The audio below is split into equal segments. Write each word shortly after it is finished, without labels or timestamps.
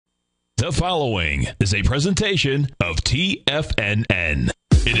The following is a presentation of TFNN.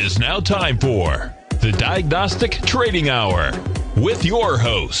 It is now time for the Diagnostic Trading Hour with your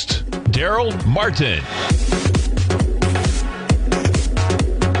host, Darrell Martin.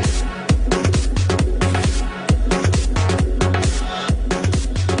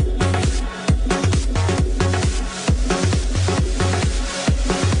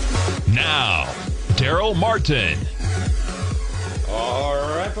 Now, Darrell Martin. All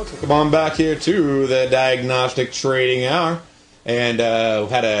right, folks, welcome on back here to the Diagnostic Trading Hour. And we've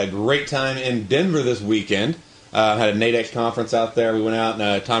had a great time in Denver this weekend. Had a Nadex conference out there. We went out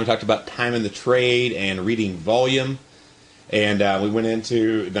and Tommy talked about timing the trade and reading volume. And I went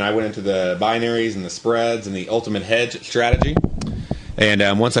into the binaries and the spreads and the ultimate hedge strategy.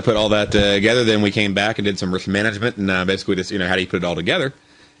 And once I put all that together, then we came back and did some risk management and basically just, how do you put it all together?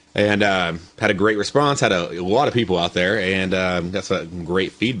 And had a great response, had a lot of people out there, and got some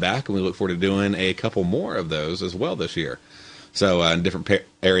great feedback, and we look forward to doing a couple more of those as well this year. So in different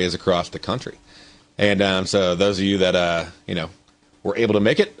areas across the country. And so those of you that, were able to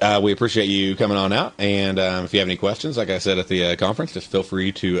make it, we appreciate you coming on out. And if you have any questions, like I said at the conference, just feel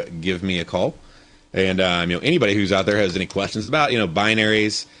free to give me a call. And, anybody who's out there has any questions about,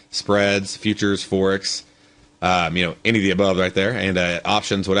 binaries, spreads, futures, forex, any of the above right there, and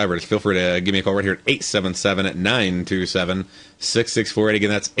options, whatever, just feel free to give me a call right here at 877-927-6648. Again,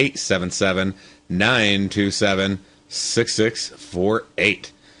 that's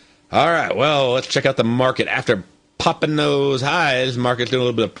 877-927-6648. All right, well, let's check out the market. After popping those highs, market's doing a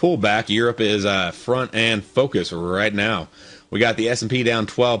little bit of pullback. Europe is front and focus right now. We got the S&P down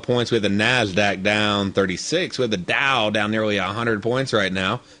 12 points. We have the NASDAQ down 36. We have the Dow down nearly 100 points right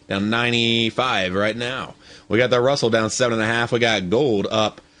now, down 95 right now. We got the Russell down 7.5. We got gold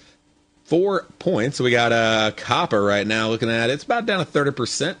up 4 points. We got copper right now looking at it's about down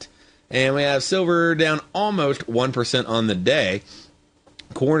 30%. And we have silver down almost 1% on the day.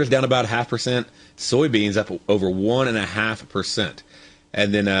 Corn is down about 0.5%. Soybeans up over 1.5%.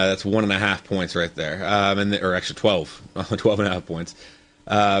 And then that's 1.5 points right there. Or actually 12.5 points.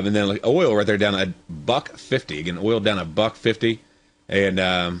 And then like oil right there down $1.50. Again, oil down $1.50.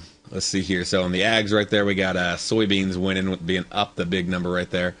 And let's see here. So on the ags right there, we got soybeans winning with being up the big number right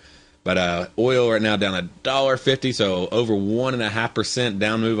there. But oil right now down $1.50, so over 1.5%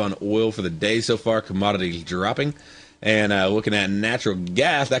 down move on oil for the day so far. Commodities dropping. And looking at natural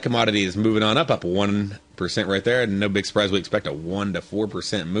gas, that commodity is moving on up 1% right there. And no big surprise, we expect a 1 to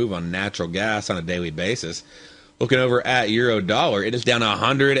 4% move on natural gas on a daily basis. Looking over at euro dollar, it is down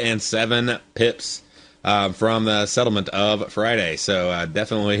 107 pips. From the settlement of Friday. So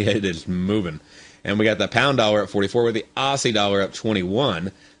definitely it is moving. And we got the pound dollar at 44 with the Aussie dollar up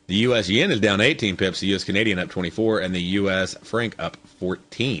 21. The U.S. yen is down 18 pips, the U.S. Canadian up 24, and the U.S. franc up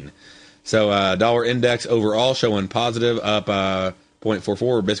 14. So dollar index overall showing positive up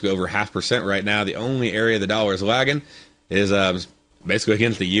 0.44, basically over 0.5% right now. The only area the dollar is lagging is basically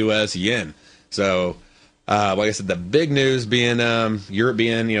against the U.S. yen. So like I said, the big news being Europe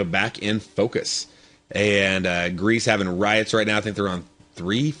being back in focus. And Greece having riots right now. I think they're on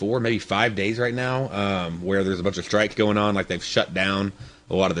 3, 4, maybe 5 days right now, where there's a bunch of strikes going on. Like they've shut down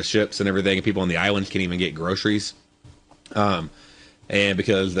a lot of the ships and everything, and people on the islands can't even get groceries. And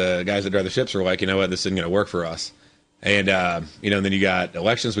because the guys that drive the ships are like, you know what, this isn't going to work for us. And and then you got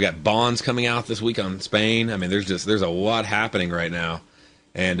elections. We got bonds coming out this week on Spain. I mean, there's a lot happening right now,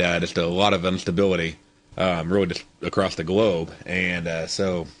 and just a lot of instability, really just across the globe. And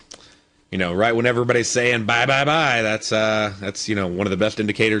so. Right when everybody's saying buy, that's one of the best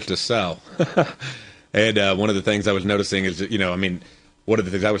indicators to sell. And one of the things I was noticing is, one of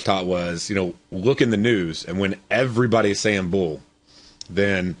the things I was taught was, look in the news, and when everybody's saying bull,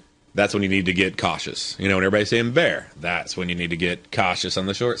 then that's when you need to get cautious. When everybody's saying bear, that's when you need to get cautious on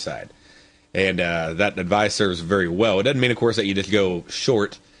the short side. And that advice serves very well. It doesn't mean, of course, that you just go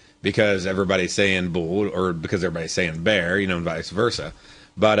short because everybody's saying bull or because everybody's saying bear, and vice versa.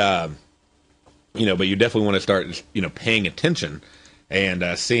 But but you definitely want to start, paying attention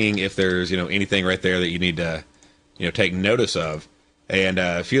and seeing if there's, anything right there that you need to, take notice of. And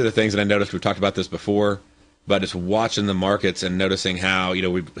a few of the things that I noticed, we've talked about this before, but just watching the markets and noticing how,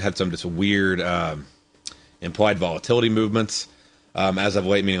 we've had some just weird implied volatility movements as of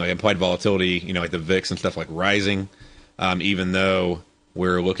late, meaning like implied volatility, like the VIX and stuff like rising, even though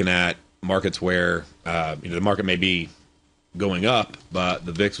we're looking at markets where, the market may be going up, but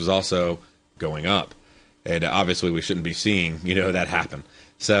the VIX was also going up, and obviously we shouldn't be seeing that happen.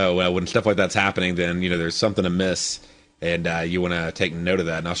 So when stuff like that's happening, then there's something amiss, and you want to take note of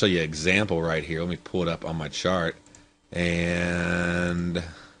that. And I'll show you an example right here. Let me pull it up on my chart, and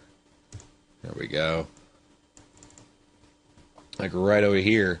There we go. Like right over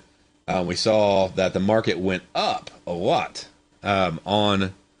here, we saw that the market went up a lot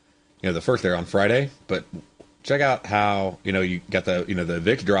on, the first there on Friday. But check out how, you got the, the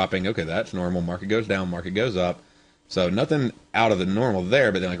VIX dropping. Okay, that's normal. Market goes down, market goes up. So nothing out of the normal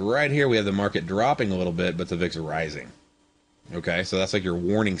there. But then like right here, we have the market dropping a little bit, but the VIX rising. Okay, so that's like your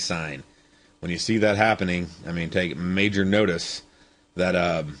warning sign. When you see that happening, I mean, take major notice that,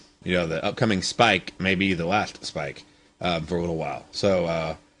 the upcoming spike may be the last spike for a little while.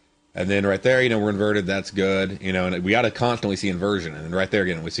 So, and then right there, we're inverted. That's good. And we got to constantly see inversion. And then right there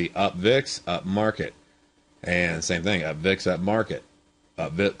again, we see up VIX, up market. And same thing, up VIX, up market.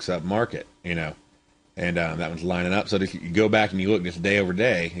 Up VIX, up market, And that one's lining up. So if you go back and you look just day over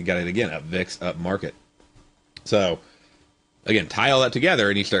day, you got it again, up VIX, up market. So, again, tie all that together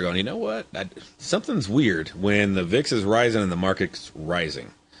and you start going, you know what? Something's weird when the VIX is rising and the market's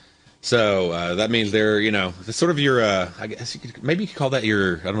rising. So that means they're, it's sort of your, I guess maybe you could call that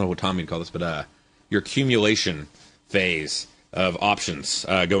your, I don't know what Tom you'd call this, but your accumulation phase of options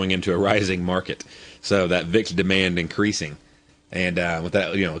going into a rising market. So that VIX demand increasing. And with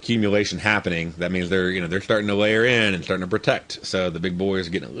that, accumulation happening, that means they're starting to layer in and starting to protect. So the big boys are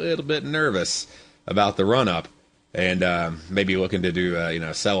getting a little bit nervous about the run up and maybe looking to do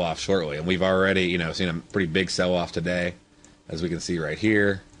a sell off shortly. And we've already, seen a pretty big sell off today, as we can see right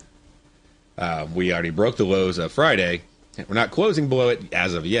here. We already broke the lows of Friday. We're not closing below it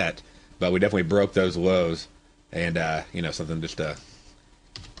as of yet, but we definitely broke those lows. And, something just to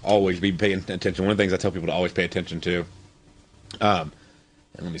always be paying attention. One of the things I tell people to always pay attention to, and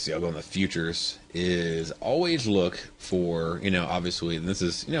let me see, I'll go on the futures, is always look for, obviously, and this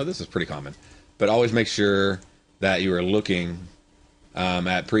is pretty common, but always make sure that you are looking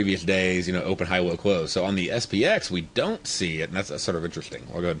at previous days, open, high, low, close. So on the SPX, we don't see it, and that's sort of interesting.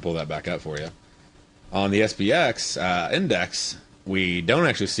 I'll go ahead and pull that back up for you. On the SPX index, we don't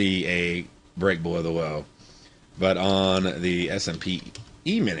actually see a break below the low, but on the S&P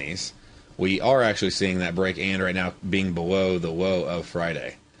E-minis, we are actually seeing that break and right now being below the low of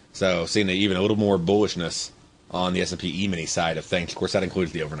Friday. So seeing even a little more bullishness on the S&P E-mini side of things. Of course, that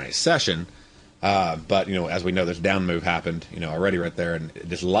includes the overnight session. But, as we know, this down move happened, already right there. And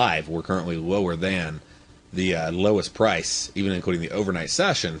just live, we're currently lower than the lowest price, even including the overnight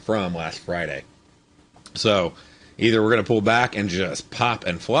session from last Friday. So either we're going to pull back and just pop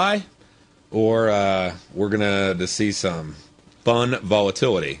and fly, or we're going to see some fun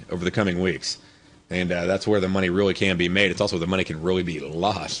volatility over the coming weeks. And that's where the money really can be made. It's also where the money can really be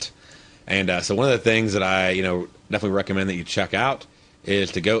lost. And so one of the things that I, definitely recommend that you check out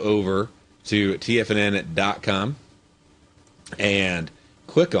is to go over to tfnn.com and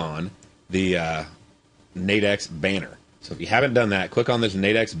click on the Nadex banner. So if you haven't done that, click on this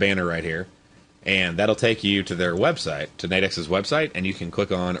Nadex banner right here, and that'll take you to their website, to Nadex's website, and you can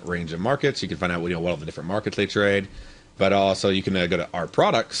click on range of markets. You can find out what all the different markets they trade, but also you can go to our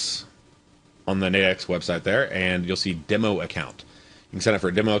products on the Nadex website there, and you'll see demo account. You can sign up for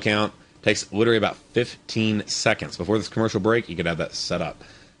a demo account. It takes literally about 15 seconds. Before this commercial break, you can have that set up.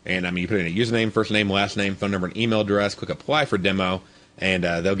 And you put in a username, first name, last name, phone number, and email address, click apply for demo, and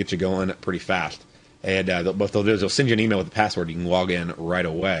they'll get you going pretty fast. And what they'll do is they'll send you an email with the password. You can log in right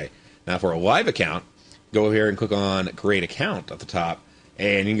away. Now, for a live account, go here and click on create account at the top,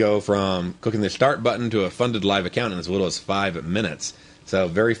 and you can go from clicking the start button to a funded live account in as little as 5 minutes. So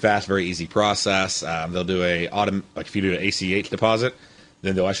very fast, very easy process. They'll do like if you do an ACH deposit,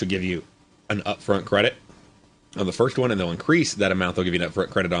 then they'll actually give you an upfront credit on the first one, and they'll increase that amount they'll give you an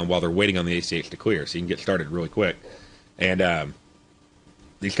upfront credit on while they're waiting on the ACH to clear, so you can get started really quick. And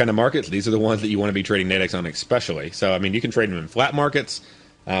these kind of markets, these are the ones that you want to be trading Nadex on especially. So, you can trade them in flat markets,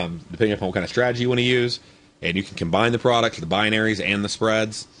 depending upon what kind of strategy you want to use, and you can combine the products, the binaries, and the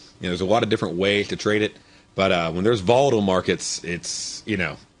spreads. There's a lot of different ways to trade it, but when there's volatile markets, it's,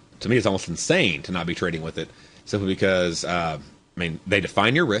 to me, it's almost insane to not be trading with it, simply because they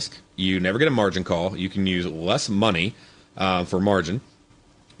define your risk. You never get a margin call. You can use less money for margin.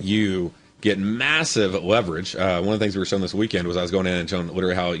 You get massive leverage. One of the things we were showing this weekend was I was going in and showing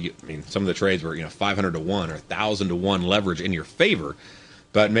literally how some of the trades were 500 to 1 or 1,000 to 1 leverage in your favor,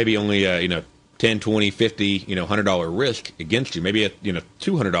 but maybe only 10, 20, 50, $100 risk against you. Maybe a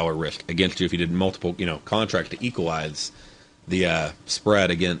 $200 risk against you if you did multiple contracts to equalize the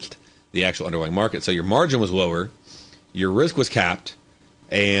spread against the actual underlying market. So your margin was lower. Your risk was capped,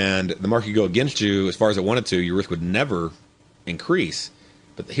 and the market could go against you as far as it wanted to. Your risk would never increase.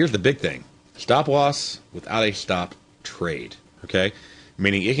 But here's the big thing. Stop loss without a stop trade, okay?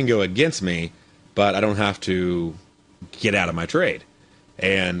 Meaning it can go against me, but I don't have to get out of my trade.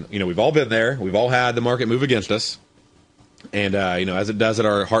 And, we've all been there. We've all had the market move against us. And, as it does it,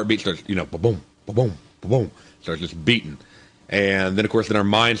 our heartbeat starts, boom, boom, boom, starts just beating. And then, of course, our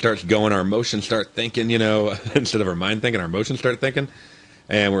mind starts going, our emotions start thinking, instead of our mind thinking, our emotions start thinking.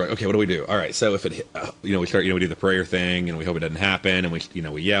 And we're like, okay, what do we do? All right, so if it, we start, we do the prayer thing, and we hope it doesn't happen, and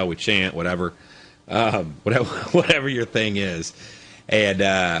we yell, we chant, whatever, whatever your thing is.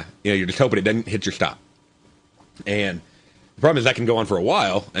 And, you're just hoping it doesn't hit your stop. And the problem is that can go on for a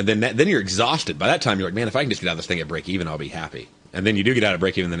while, and then you're exhausted. By that time, you're like, man, if I can just get out of this thing at break even, I'll be happy. And then you do get out of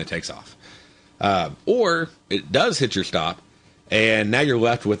break even, then it takes off. Or it does hit your stop, and now you're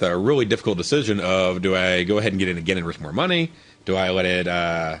left with a really difficult decision of, do I go ahead and get in again and risk more money? Do I let it,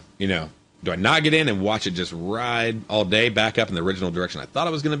 do I not get in and watch it just ride all day back up in the original direction I thought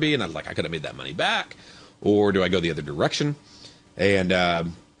it was going to be, and I was like, I could have made that money back? Or do I go the other direction? And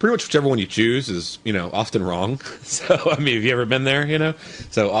pretty much whichever one you choose is, often wrong. So, have you ever been there,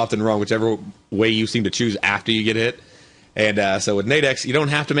 So often wrong, whichever way you seem to choose after you get hit. And so with Nadex, you don't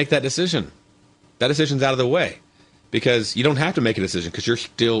have to make that decision. That decision's out of the way because you don't have to make a decision because you're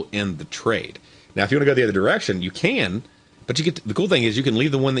still in the trade. Now, if you want to go the other direction, you can, but the cool thing is you can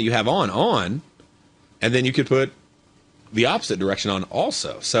leave the one that you have on, and then you could put the opposite direction on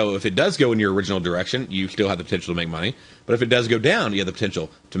also. So if it does go in your original direction, you still have the potential to make money. But if it does go down, you have the potential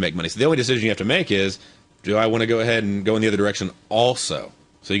to make money. So the only decision you have to make is, do I want to go ahead and go in the other direction also?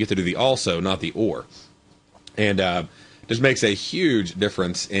 So you get to do the also, not the or. And just makes a huge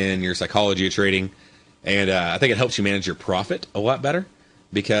difference in your psychology of trading. And I think it helps you manage your profit a lot better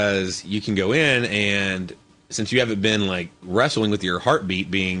because you can go in and since you haven't been like wrestling with your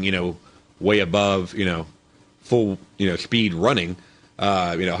heartbeat being, way above, full, speed running,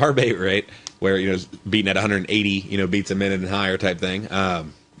 heart rate where, beating at 180, beats a minute and higher type thing,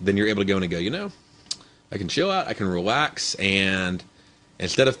 then you're able to go in and go, I can chill out, I can relax, and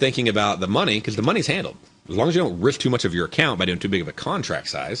instead of thinking about the money, because the money's handled. As long as you don't risk too much of your account by doing too big of a contract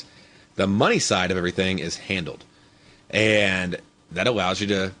size, the money side of everything is handled. And that allows you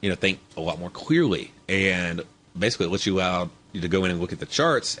to, think a lot more clearly. And basically it lets you allow you to go in and look at the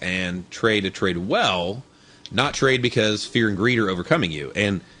charts and trade well, not trade because fear and greed are overcoming you.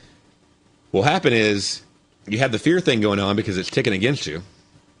 And what'll happen is you have the fear thing going on because it's ticking against you.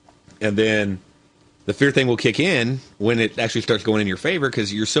 And then the fear thing will kick in when it actually starts going in your favor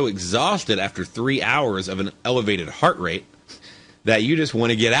because you're so exhausted after 3 hours of an elevated heart rate that you just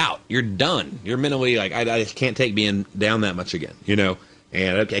want to get out. You're done. You're mentally like, I just can't take being down that much again,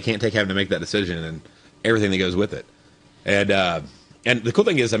 and I can't take having to make that decision and everything that goes with it. And the cool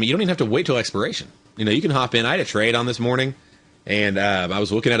thing is, you don't even have to wait till expiration. You can hop in. I had a trade on this morning, and I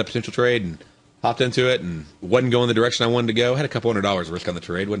was looking at a potential trade and hopped into it and wasn't going the direction I wanted to go. Had a couple $100 risk on the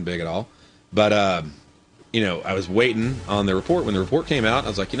trade. Wasn't big at all. But, I was waiting on the report. When the report came out, I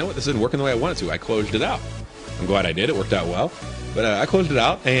was like, what? This isn't working the way I wanted to. I closed it out. I'm glad I did. It worked out well. But I closed it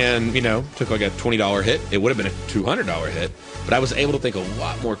out and, took like a $20 hit. It would have been a $200 hit. But I was able to think a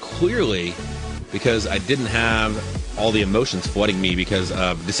lot more clearly because I didn't have all the emotions flooding me because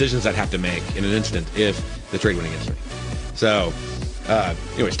of decisions I'd have to make in an instant if the trade went against me. So,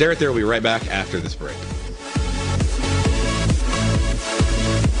 anyway, stay right there. We'll be right back after this break.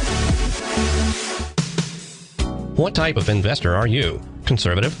 What type of investor are you?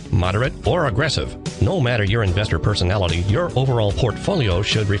 Conservative, moderate, or aggressive? No matter your investor personality, your overall portfolio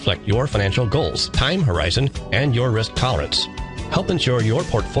should reflect your financial goals, time horizon, and your risk tolerance. Help ensure your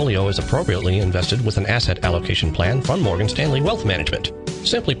portfolio is appropriately invested with an asset allocation plan from Morgan Stanley Wealth Management.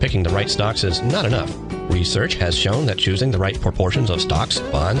 Simply picking the right stocks is not enough. Research has shown that choosing the right proportions of stocks,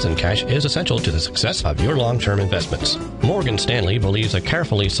 bonds, and cash is essential to the success of your long-term investments. Morgan Stanley believes a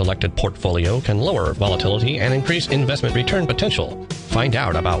carefully selected portfolio can lower volatility and increase investment return potential. Find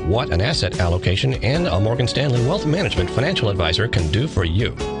out about what an asset allocation and a Morgan Stanley Wealth Management financial advisor can do for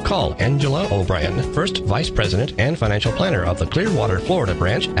you. Call Angela O'Brien, First Vice President and Financial Planner of the Clearwater, Florida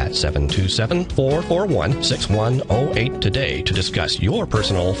branch at 727-441-6108 today to discuss your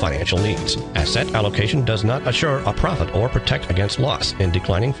personal financial needs. Asset allocation does not assure a profit or protect against loss in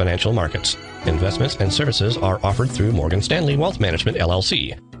declining financial markets. Investments and services are offered through Morgan Stanley Wealth Management,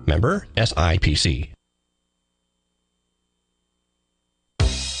 LLC. Member SIPC.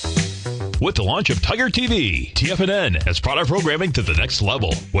 with the launch of Tiger TV. TFNN has brought our programming to the next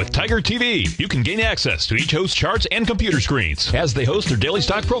level. With Tiger TV, you can gain access to each host's charts and computer screens as they host their daily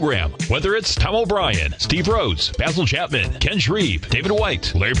stock program. Whether it's Tom O'Brien, Steve Rhodes, Basil Chapman, Ken Shreve, David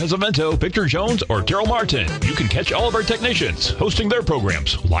White, Larry Pesavento, Victor Jones, or Darrell Martin, you can catch all of our technicians hosting their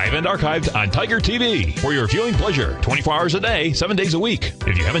programs live and archived on Tiger TV for your viewing pleasure 24 hours a day, 7 days a week.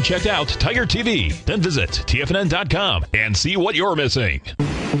 If you haven't checked out Tiger TV, then visit TFNN.com and see what you're missing.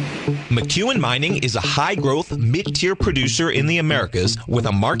 McEwen Mining is a high-growth, mid-tier producer in the Americas with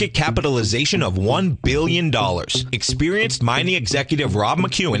a market capitalization of $1 billion. Experienced mining executive Rob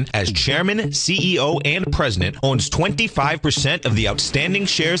McEwen, as chairman, CEO, and president, owns 25% of the outstanding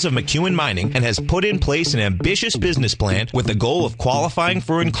shares of McEwen Mining and has put in place an ambitious business plan with the goal of qualifying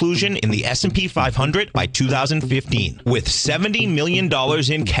for inclusion in the S&P 500 by 2015. With $70 million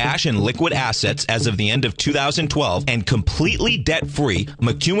in cash and liquid assets as of the end of 2012 and completely debt-free,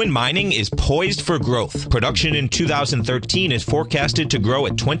 McEwen Mining is poised for growth. Production in 2013 is forecasted to grow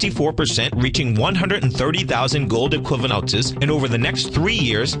at 24%, reaching 130,000 gold equivalent ounces, and over the next 3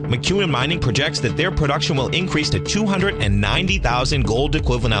 years, McEwen Mining projects that their production will increase to 290,000 gold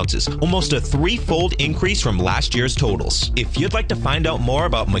equivalent ounces, almost a threefold increase from last year's totals. If you'd like to find out more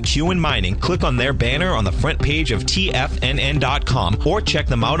about McEwen Mining, click on their banner on the front page of TFNN.com or check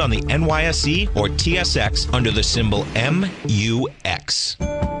them out on the NYSE or TSX under the symbol MUX.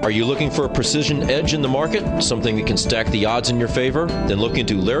 Are you looking for a precision edge in the market? Something that can stack the odds in your favor? Then look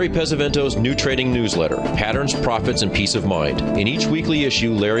into Larry Pesavento's new trading newsletter, Patterns, Profits, and Peace of Mind. In each weekly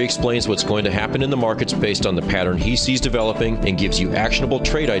issue, Larry explains what's going to happen in the markets based on the pattern he sees developing and gives you actionable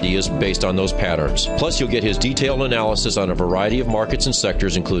trade ideas based on those patterns. Plus, you'll get his detailed analysis on a variety of markets and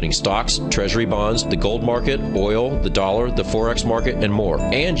sectors, including stocks, treasury bonds, the gold market, oil, the dollar, the forex market, and more.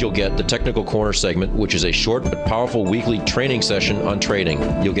 And you'll get the Technical Corner segment, which is a short but powerful weekly training session on trading.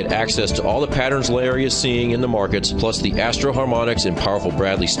 You'll get access to all the patterns Larry is seeing in the markets, plus the Astro Harmonics and powerful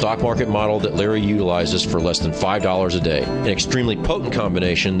Bradley stock market model that Larry utilizes for less than $5 a day. An extremely potent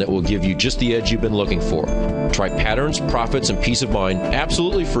combination that will give you just the edge you've been looking for. Try Patterns, Profits, and Peace of Mind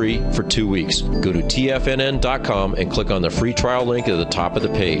absolutely free for 2 weeks. Go to TFNN.com and click on the free trial link at the top of the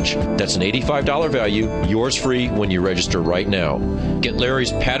page. That's an $85 value, yours free when you register right now. Get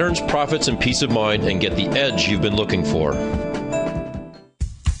Larry's Patterns, Profits, and Peace of Mind and get the edge you've been looking for.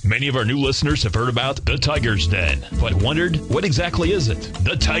 Many of our new listeners have heard about the Tiger's Den, but wondered, what exactly is it?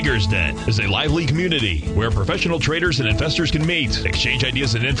 The Tiger's Den is a lively community where professional traders and investors can meet, exchange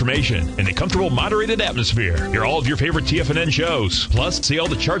ideas and information in a comfortable, moderated atmosphere. Hear all of your favorite TFNN shows, plus see all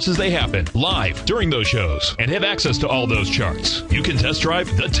the charts as they happen live during those shows, and have access to all those charts. You can test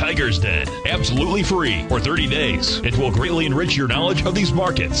drive the Tiger's Den absolutely free for 30 days. It will greatly enrich your knowledge of these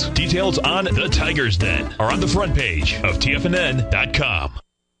markets. Details on the Tiger's Den are on the front page of TFNN.com.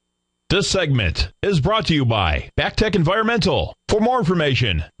 This segment is brought to you by BackTech Environmental. For more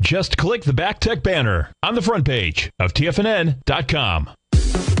information, just click the BackTech banner on the front page of TFNN.com.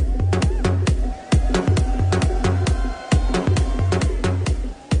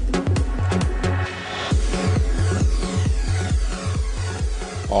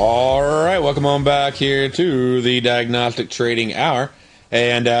 All right, welcome on back here to the Diagnostic Trading Hour.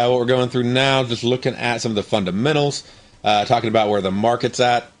 And what we're going through now is just looking at some of the fundamentals, talking about where the market's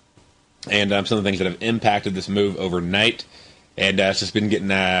at, and some of the things that have impacted this move overnight. And it's just been getting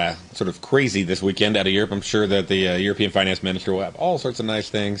sort of crazy this weekend out of Europe. I'm sure that the European finance minister will have all sorts of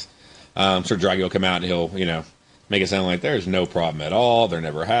nice things. I'm sure Draghi will come out and he'll, make it sound like there's no problem at all. There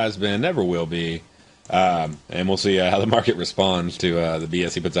never has been, never will be. And we'll see how the market responds to the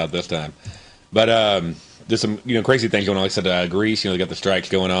BS he puts out this time. But there's some crazy things going on. Like I said, Greece, they got the strikes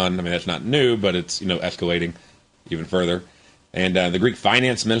going on. I mean, that's not new, but it's escalating even further. And the Greek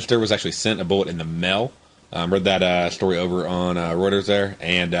finance minister was actually sent a bullet in the mail. Read that story over on Reuters there,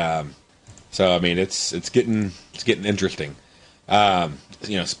 and so I mean it's getting interesting.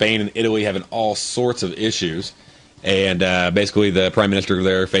 Spain and Italy having all sorts of issues, and basically the prime minister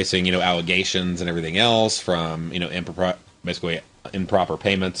there facing allegations and everything else from improper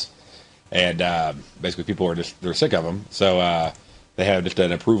payments, and basically people are they're sick of them. So they have just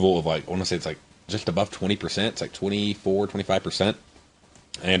an approval of I want to say it's just above 20%. It's 24, 25%.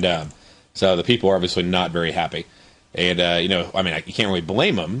 And so the people are obviously not very happy. And, you can't really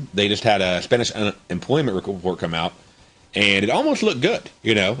blame them. They just had a Spanish unemployment report come out, and it almost looked good,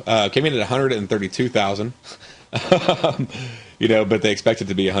 came in at 132,000, but they expect it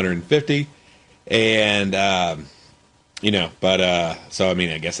to be 150. And, so,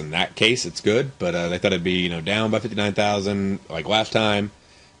 I guess in that case it's good, but they thought it'd be, down by 59,000 like last time.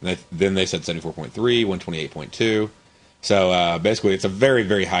 And then they said 74.3, 128.2. So basically, it's a very,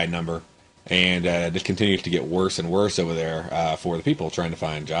 very high number. and just continues to get worse and worse over there for the people trying to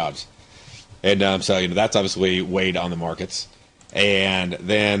find jobs. And so that's obviously weighed on the markets. And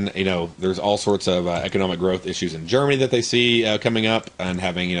then there's all sorts of economic growth issues in Germany that they see coming up, and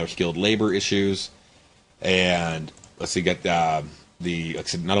having skilled labor issues. And let's see, got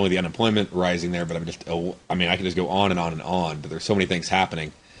not only the unemployment rising there, but I can just go on and on and on. But there's so many things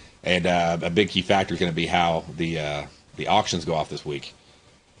happening, and a big key factor is going to be how the auctions go off this week.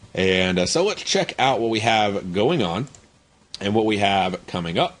 And so let's check out what we have going on and what we have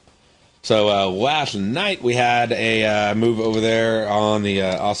coming up. So last night we had a move over there on the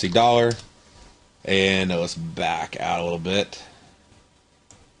Aussie dollar, and let's back out a little bit.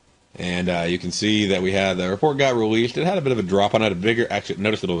 And you can see that we had the report got released. It had a bit of a drop on it, actually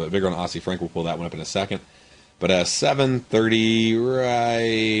noticed a little bit bigger on Aussie franc. We'll pull that one up in a second. But 7:30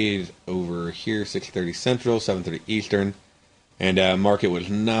 right over here, 6:30 Central, 7:30 Eastern. And market was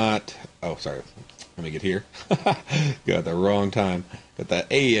not, oh, sorry, let me get here. Got the wrong time. Got the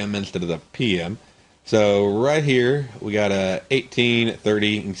AM instead of the PM. So right here, we got a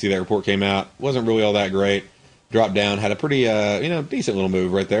 18:30. You can see that report came out. Wasn't really all that great. Dropped down, had a pretty, decent little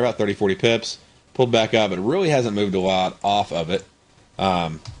move right there, about 30, 40 pips. Pulled back up, but really hasn't moved a lot off of it.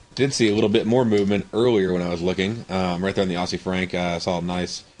 Did see a little bit more movement earlier when I was looking. Right there on the Aussie franc, saw a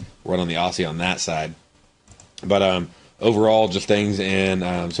nice run on the Aussie on that side. But overall, just things in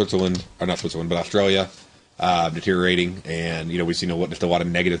Switzerland, or not Switzerland, but Australia, deteriorating. And, we've seen just a lot of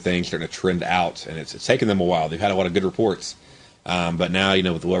negative things starting to trend out. And it's taken them a while. They've had a lot of good reports. But now,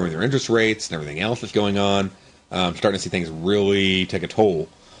 with lowering their interest rates and everything else that's going on, starting to see things really take a toll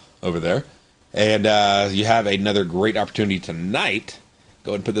over there. And you have another great opportunity tonight.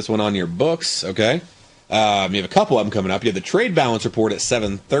 Go ahead and put this one on your books, okay? You have a couple of them coming up. You have the trade balance report at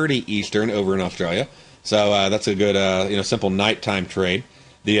 7:30 Eastern over in Australia. So that's a good, simple nighttime trade.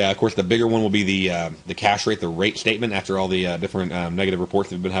 Of course, the bigger one will be the cash rate, the rate statement after all the different negative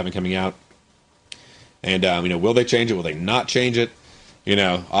reports they've been having coming out. And, will they change it? Will they not change it?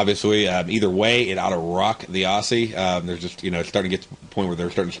 Obviously, either way, it ought to rock the Aussie. There's just, it's starting to get to the point where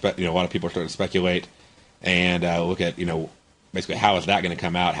they're starting to, a lot of people are starting to speculate and look at, basically how is that going to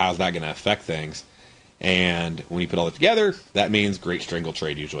come out? How is that going to affect things? And when you put all that together, that means great strangle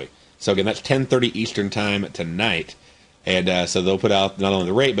trade usually. So again, that's 10:30 Eastern time tonight. And so they'll put out not only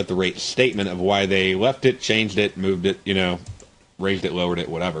the rate, but the rate statement of why they left it, changed it, moved it, raised it, lowered it,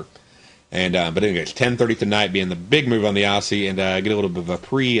 whatever. And but anyway, it's 10:30 tonight being the big move on the Aussie, and get a little bit of a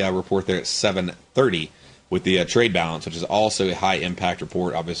pre-report there at 7:30 with the trade balance, which is also a high-impact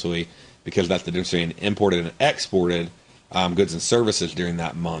report, obviously, because that's the difference between imported and exported goods and services during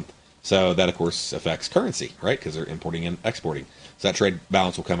that month. So that, of course, affects currency, right, because they're importing and exporting. So that trade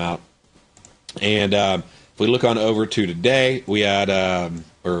balance will come out. And if we look on over to today, we had,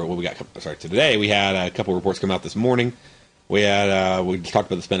 today we had a couple reports come out this morning. We had, we talked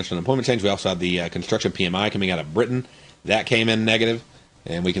about the Spanish unemployment change. We also had the construction PMI coming out of Britain. That came in negative,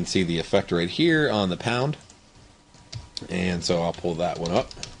 and we can see the effect right here on the pound. And so I'll pull that one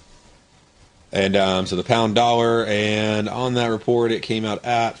up. And so the pound dollar, and on that report, it came out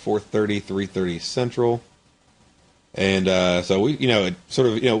at 430, 330 Central. And so we, it sort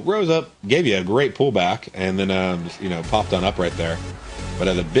of, rose up, gave you a great pullback, and then, popped on up right there.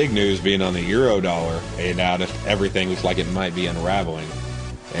 But the big news being on the euro dollar, and now just everything looks like it might be unraveling.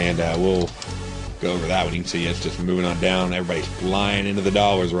 And we'll go over that one. You can see it's just moving on down. Everybody's flying into the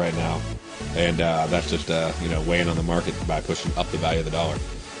dollars right now. And that's just, weighing on the market by pushing up the value of the dollar.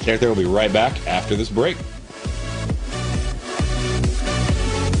 Stay there. We'll be right back after this break.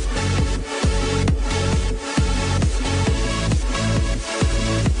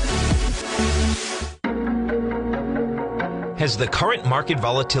 Has the current market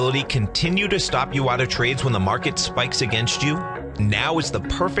volatility continued to stop you out of trades when the market spikes against you? Now is the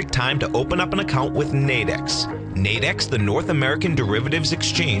perfect time to open up an account with Nadex. Nadex, the North American Derivatives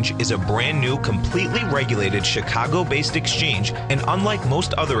Exchange, is a brand new, completely regulated Chicago-based exchange, and unlike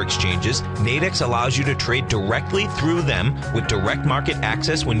most other exchanges, Nadex allows you to trade directly through them with direct market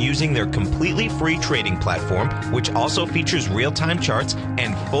access when using their completely free trading platform, which also features real-time charts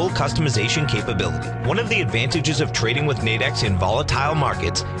and full customization capability. One of the advantages of trading with Nadex in volatile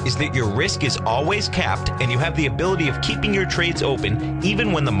markets is that your risk is always capped and you have the ability of keeping your trades open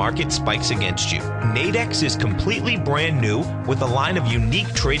even when the market spikes against you. Nadex is completely brand new with a line of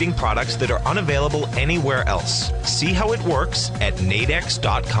unique trading products that are unavailable anywhere else. See how it works at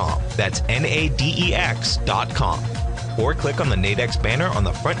nadex.com. That's Nadex.com. Or click on the Nadex banner on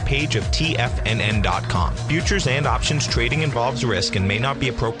the front page of TFNN.com. Futures and options trading involves risk and may not be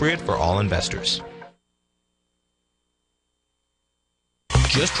appropriate for all investors.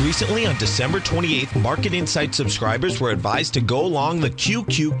 Just recently, on December 28th, Market Insight subscribers were advised to go long the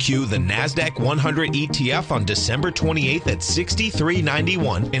QQQ, the Nasdaq 100 ETF, on December 28th at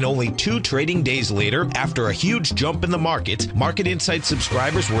 $63.91, and only 2 trading days later, after a huge jump in the market, Market Insight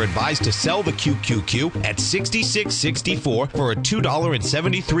subscribers were advised to sell the QQQ at $66.64 for a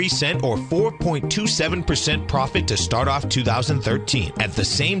 $2.73 or 4.27% profit to start off 2013. At the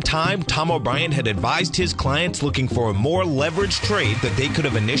same time, Tom O'Brien had advised his clients looking for a more leveraged trade that they could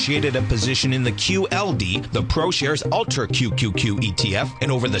have initiated a position in the QLD, the ProShares Ultra QQQ ETF,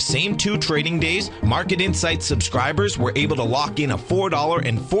 and over the same 2 trading days, Market Insight subscribers were able to lock in a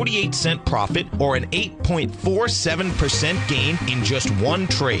 $4.48 profit or an 8.47% gain in just 1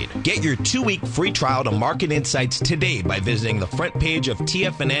 trade. Get your 2-week free trial to Market Insights today by visiting the front page of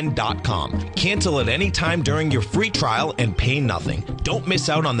TFNN.com. Cancel at any time during your free trial and pay nothing. Don't miss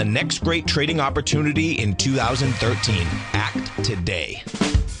out on the next great trading opportunity in 2013. Act today.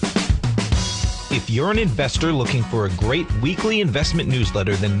 If you're an investor looking for a great weekly investment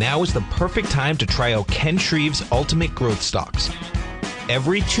newsletter, then now is the perfect time to try out Ken Shreve's Ultimate Growth Stocks.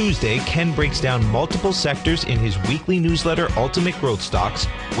 Every Tuesday, Ken breaks down multiple sectors in his weekly newsletter, Ultimate Growth Stocks,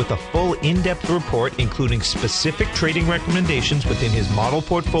 with a full in-depth report including specific trading recommendations within his model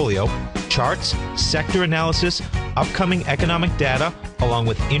portfolio, charts, sector analysis, upcoming economic data, along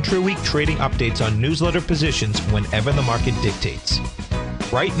with intra-week trading updates on newsletter positions whenever the market dictates.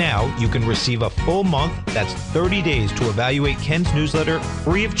 Right now, you can receive a full month, that's 30 days, to evaluate Ken's newsletter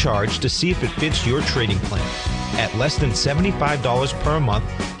free of charge to see if it fits your trading plan. At less than $75 per month,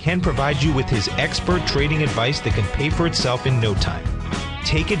 Ken provides you with his expert trading advice that can pay for itself in no time.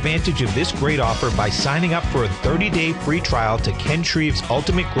 Take advantage of this great offer by signing up for a 30-day free trial to Ken Shreve's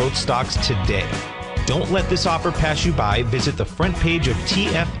Ultimate Growth Stocks today. Don't let this offer pass you by. Visit the front page of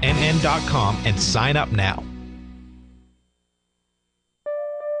TFNN.com and sign up now.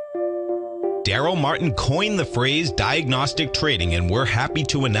 Darrell Martin coined the phrase diagnostic trading, and we're happy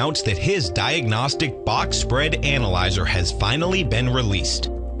to announce that his Diagnostic Box Spread Analyzer has finally been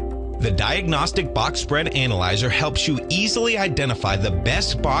released. The Diagnostic Box Spread Analyzer helps you easily identify the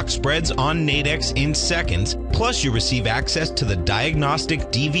best box spreads on Nadex in seconds, plus you receive access to the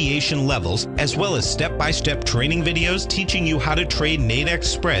diagnostic deviation levels, as well as step-by-step training videos teaching you how to trade Nadex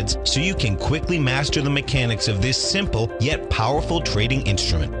spreads so you can quickly master the mechanics of this simple yet powerful trading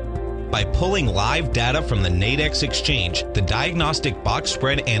instrument. By pulling live data from the Nadex exchange, the Diagnostic Box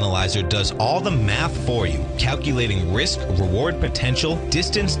Spread Analyzer does all the math for you, calculating risk, reward potential,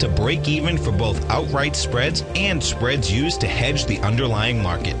 distance to break even for both outright spreads and spreads used to hedge the underlying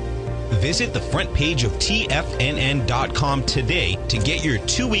market. Visit the front page of TFNN.com today to get your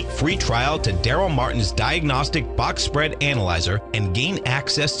 2-week free trial to Darrell Martin's Diagnostic Box Spread Analyzer and gain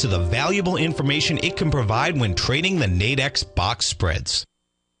access to the valuable information it can provide when trading the Nadex box spreads.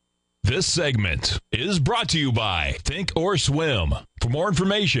 This segment is brought to you by Think or Swim. For more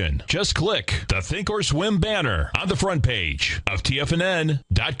information, just click the Think or Swim banner on the front page of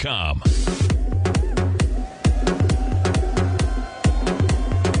TFNN.com.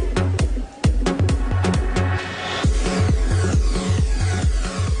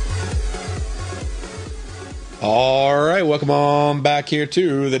 All right, welcome on back here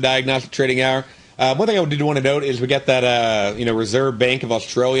to the Diagnostic Trading Hour. One thing I did want to note is we got that Reserve Bank of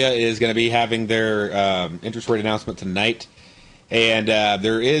Australia is going to be having their interest rate announcement tonight, and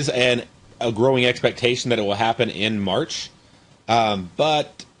there is a growing expectation that it will happen in March.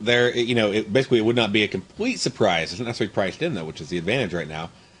 But there, basically it would not be a complete surprise. It's not necessarily priced in though, which is the advantage right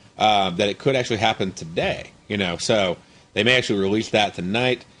now. That it could actually happen today. So they may actually release that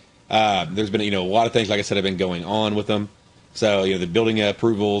tonight. There's been a lot of things, like I said, have been going on with them. So, the building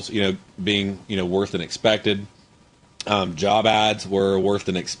approvals, being, worse than expected. Job ads were worse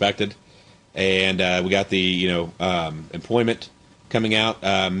than expected. And we got the, employment coming out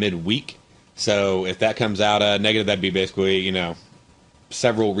midweek. So if that comes out negative, that'd be basically,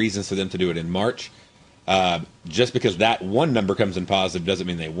 several reasons for them to do it in March. Just because that one number comes in positive doesn't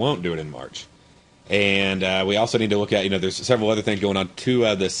mean they won't do it in March. And we also need to look at, there's several other things going on. 2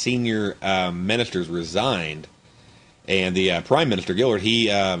 of the senior ministers resigned. And the Prime Minister, Gillard, he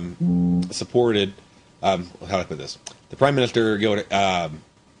supported, how do I put this? The Prime Minister, Gillard,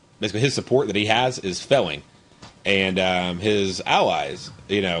 basically his support that he has is failing. And his allies,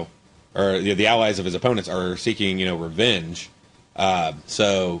 or the allies of his opponents are seeking, revenge.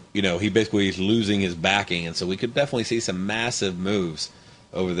 So, he basically is losing his backing. And so we could definitely see some massive moves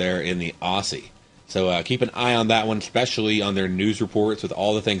over there in the Aussie. So keep an eye on that one, especially on their news reports with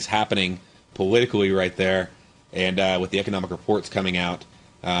all the things happening politically right there. And with the economic reports coming out,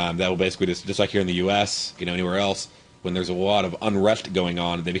 that will basically, just like here in the U.S., anywhere else, when there's a lot of unrest going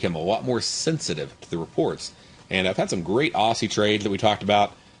on, they become a lot more sensitive to the reports. And I've had some great Aussie trades that we talked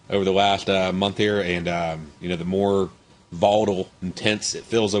about over the last month here, and the more volatile, intense it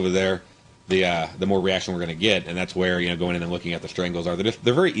feels over there, the more reaction we're going to get, and that's where going in and looking at the strangles are.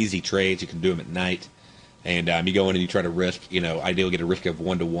 They're very easy trades. You can do them at night, and you go in and you try to risk, ideally get a risk of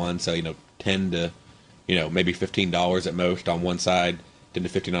 1-to-1, so $10 to maybe $15 at most on one side, 10 to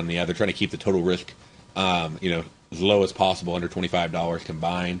 15 on the other, trying to keep the total risk as low as possible, under $25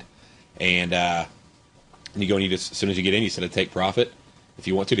 combined, and you go and as soon as you get in, you set a take profit if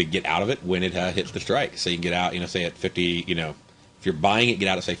you want to get out of it when it hits the strike. So you can get out, say at 50, if you're buying it, get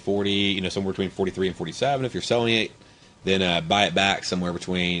out at say 40, somewhere between 43 and 47. If you're selling it, then buy it back somewhere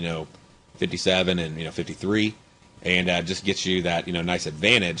between 57 and 53, and just gets you that nice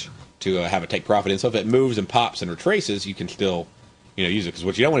advantage to have a take profit. And so if it moves and pops and retraces, you can still use it, because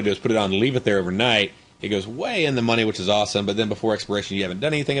what you don't want to do is put it on and leave it there overnight. It goes way in the money, which is awesome, but then before expiration you haven't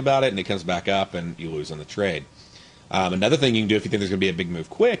done anything about it, and it comes back up and you lose on the trade. Another thing you can do if you think there's going to be a big move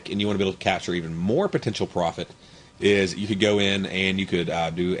quick and you want to be able to capture even more potential profit is you could go in and you could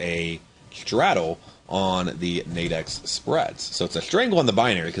do a straddle on the Nadex spreads. So it's a strangle on the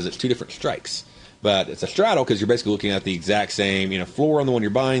binary because it's two different strikes, but it's a straddle because you're basically looking at the exact same floor on the one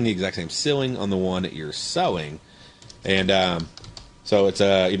you're buying, the exact same ceiling on the one that you're selling, and so it's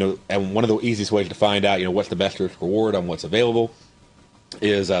and one of the easiest ways to find out what's the best risk reward on what's available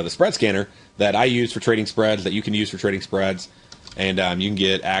is the spread scanner that I use for trading spreads, that you can use for trading spreads, and you can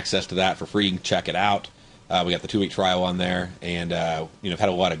get access to that for free. You can check it out. We got the 2-week trial on there, and I've had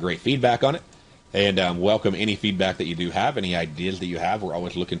a lot of great feedback on it, and welcome any feedback that you do have, any ideas that you have. We're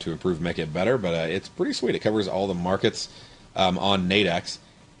always looking to improve, make it better, but it's pretty sweet. It covers all the markets on Nadex,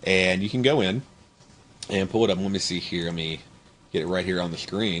 and you can go in and pull it up. Let me see here. Let me get it right here on the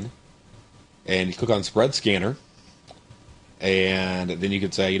screen, and you click on Spread Scanner, and then you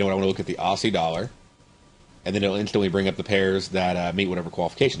could say, I want to look at the Aussie dollar, and then it'll instantly bring up the pairs that meet whatever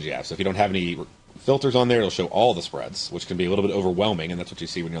qualifications you have. So if you don't have any filters on there, it'll show all the spreads, which can be a little bit overwhelming, and that's what you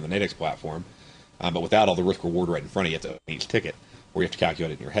see when you're on the Nadex platform. But without all the risk reward right in front of you, you have to open each ticket, or you have to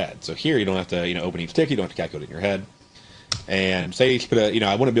calculate it in your head. So here you don't have to open each ticket, you don't have to calculate it in your head. And say you put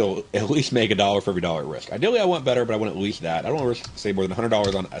I want to be able to at least make $1 for every dollar at risk. Ideally, I want better, but I want at least that. I don't want to risk, say, more than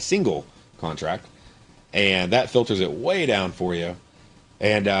 $100 on a single contract, and that filters it way down for you.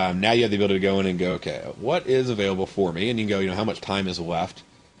 And now you have the ability to go in and go, okay, what is available for me? And you can go, how much time is left?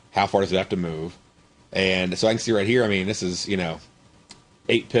 How far does it have to move? And so I can see right here, this is,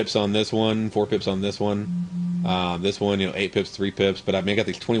 8 pips on this one, 4 pips on this one. This one, 8 pips, 3 pips. But I got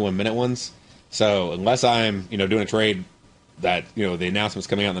these 21-minute ones. So unless I'm, doing a trade that, the announcement's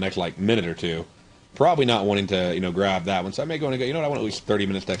coming out in the next, minute or two, probably not wanting to, grab that one. So I may go in and go, I want at least 30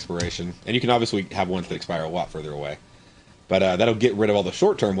 minutes to expiration. And you can obviously have ones that expire a lot further away. But that'll get rid of all the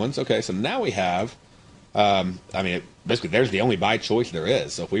short-term ones. Okay, so now we have, basically there's the only buy choice there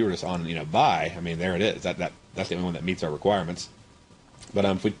is. So if we were just on, buy, there it is. That's the only one that meets our requirements. But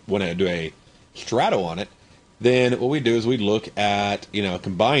if we want to do a straddle on it, then what we do is we look at,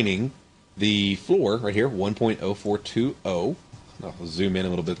 combining the floor right here, 1.0420. I'll zoom in a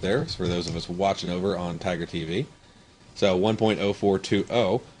little bit there for those of us watching over on Tiger TV. So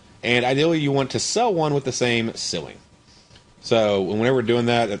 1.0420. And ideally you want to sell one with the same ceiling. So whenever we're doing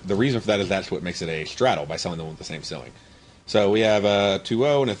that, the reason for that is that's what makes it a straddle, by selling the one with the same ceiling. So we have a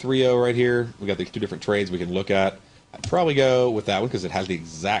 2.0 and a 3.0 right here. We got these two different trades we can look at. I'd probably go with that one because it has the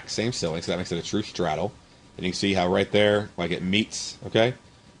exact same ceiling, so that makes it a true straddle. And you can see how right there, it meets, okay?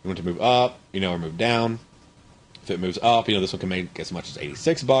 You want to move up, or move down. If it moves up, this one can make as much as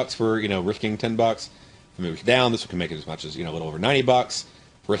 $86 for, risking $10. If it moves down, this one can make it as much as, a little over $90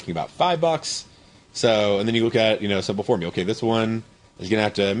 for risking about $5. So, and then you look at, simple formula. Okay, this one is going to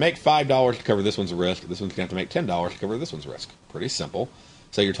have to make $5 to cover this one's risk. This one's going to have to make $10 to cover this one's risk. Pretty simple.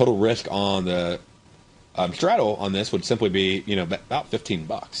 So your total risk on the straddle on this would simply be, about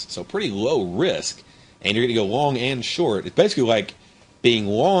 $15. So pretty low risk, and you're going to go long and short. It's basically like being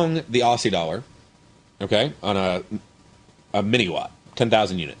long the Aussie dollar, okay, on a mini lot,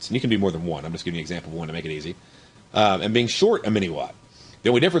 10,000 units. And you can do more than one. I'm just giving you an example of one to make it easy. And being short a mini lot. The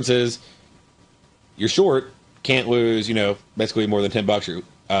only difference is you're short can't lose, basically more than $10,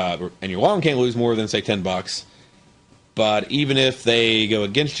 and your long can't lose more than, say, $10. But even if they go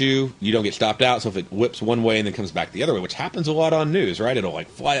against you, you don't get stopped out. So if it whips one way and then comes back the other way, which happens a lot on news, right? It'll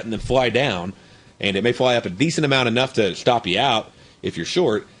fly up and then fly down, and it may fly up a decent amount enough to stop you out if you're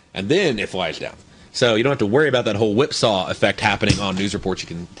short, and then it flies down. So you don't have to worry about that whole whipsaw effect happening on news reports. You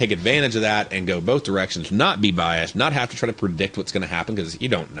can take advantage of that and go both directions, not be biased, not have to try to predict what's going to happen because you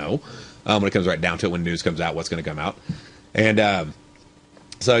don't know. when it comes right down to it, when news comes out, what's going to come out. And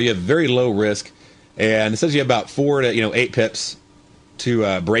so you have very low risk, and it says you have about 4 to 8 pips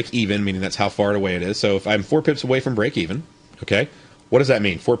to break even, meaning that's how far away it is. So if I'm 4 pips away from break even, okay, what does that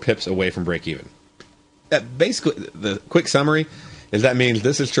mean? 4 pips away from break even. That basically, the quick summary is that means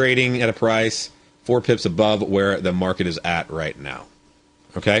this is trading at a price 4 pips above where the market is at right now.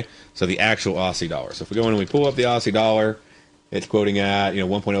 Okay, so the actual Aussie dollar. So if we go in and we pull up the Aussie dollar, it's quoting at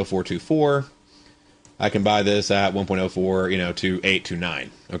 1.0424. I can buy this at 1.04 to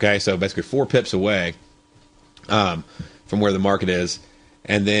 829. Okay, so basically 4 pips away from where the market is,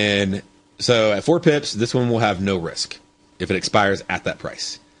 and then so at 4 pips, this one will have no risk if it expires at that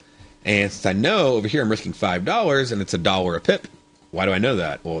price. And since I know over here I'm risking $5 and it's $1 a pip, why do I know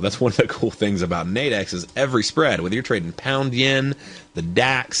that? Well, that's one of the cool things about Nadex is every spread, whether you're trading pound yen, the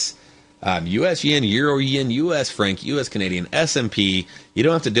DAX, US yen, Euro yen, US franc, US Canadian, S&P, you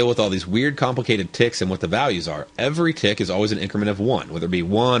don't have to deal with all these weird complicated ticks and what the values are. Every tick is always an increment of 1, whether it be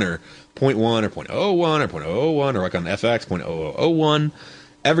 1 or 0.1 or 0.01 or 0.001 or like on FX, 0.0001.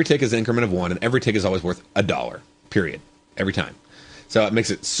 Every tick is an increment of 1, and every tick is always worth $1, period, every time. So it makes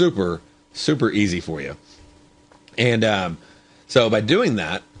it super, super easy for you. And so by doing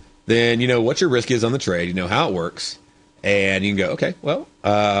that, then you know what your risk is on the trade, you know how it works, and you can go, okay, well,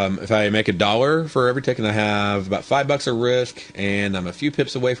 if I make $1 for every tick and I have about $5 of risk and I'm a few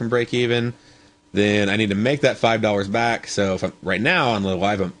pips away from break even, then I need to make that $5 back. So if I'm right now on the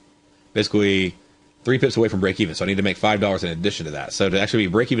live, I'm basically 3 pips away from break even. So I need to make $5 in addition to that. So to actually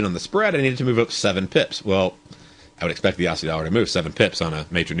be break even on the spread, I needed to move up 7 pips. Well, I would expect the Aussie dollar to move 7 pips on a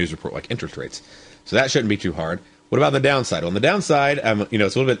major news report like interest rates. So that shouldn't be too hard. What about the downside? Well, on the downside,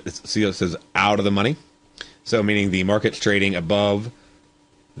 it's a little bit, see, it says out of the money. So meaning the market's trading above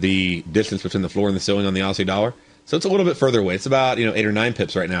the distance between the floor and the ceiling on the Aussie dollar. So it's a little bit further away. It's about, 8 or 9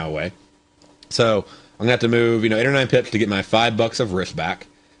 pips right now away. So I'm going to have to move, 8 or 9 pips to get my $5 of risk back.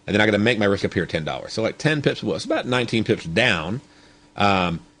 And then I'm going to make my risk appear $10. So like 10 pips, well, it's about 19 pips down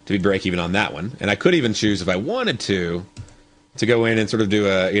to be break even on that one. And I could even choose, if I wanted to go in and sort of do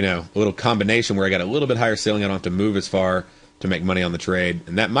a little combination where I got a little bit higher ceiling. I don't have to move as far to make money on the trade.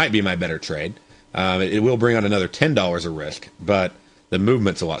 And that might be my better trade. It will bring on another $10 of risk, but the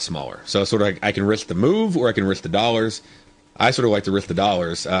movement's a lot smaller. So sort of like I can risk the move or I can risk the dollars. I sort of like to risk the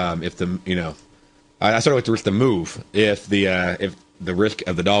dollars I sort of like to risk the move if the risk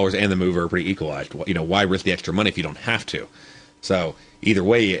of the dollars and the move are pretty equalized. Why risk the extra money if you don't have to? So either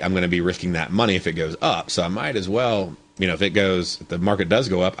way, I'm going to be risking that money if it goes up. So I might as well, if the market does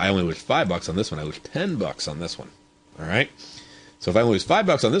go up, I only lose $5 on this one. I lose $10 on this one. All right. So if I lose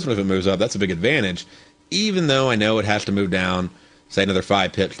 $5 on this one, if it moves up, that's a big advantage, even though I know it has to move down, say another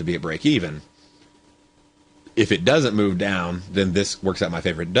 5 pips to be at break even. If it doesn't move down, then this works out in my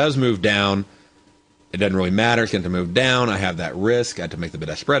favor. It does move down. It doesn't really matter. It's going to move down. I have that risk. I have to make the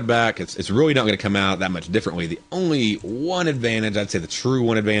bid-ask spread back. It's really not going to come out that much differently. The only one advantage, I'd say the true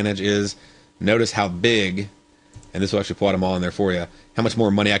one advantage, is notice how big, and this will actually plot them all in there for you, how much more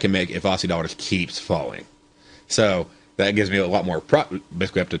money I can make if Aussie dollars keeps falling. So that gives me a lot more,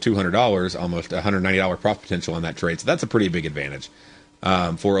 basically up to $200, almost $190 profit potential on that trade. So that's a pretty big advantage.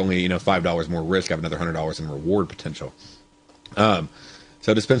 For only $5 more risk, I have another $100 in reward potential.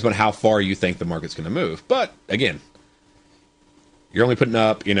 So it depends on how far you think the market's going to move. But again, you're only putting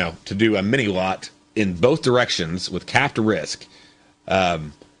up, to do a mini lot in both directions with capped risk.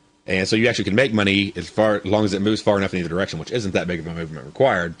 And so you actually can make money as long as it moves far enough in either direction, which isn't that big of a movement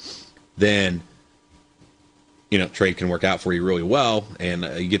required. Then trade can work out for you really well, and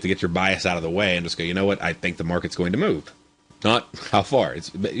you get to get your bias out of the way and just go, you know what, I think the market's going to move. Not how far.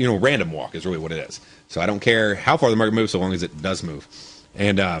 It's, random walk is really what it is. So I don't care how far the market moves so long as it does move.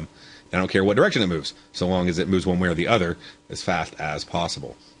 And I don't care what direction it moves so long as it moves one way or the other as fast as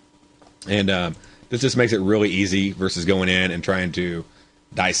possible. And this just makes it really easy versus going in and trying to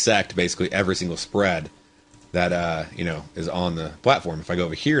dissect basically every single spread that, is on the platform. If I go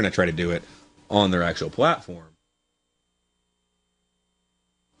over here and I try to do it on their actual platform,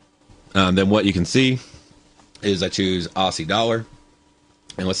 then what you can see is I choose Aussie dollar,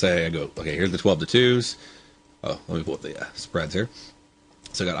 and let's say I go, okay, here's the 12 to 2s. Oh, let me pull up the spreads here.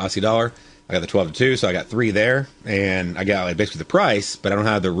 So I got Aussie dollar, I got the 12 to 2, so I got 3 there, and I got basically the price, but I don't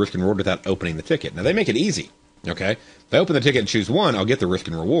have the risk and reward without opening the ticket. Now they make it easy, okay? If I open the ticket and choose 1, I'll get the risk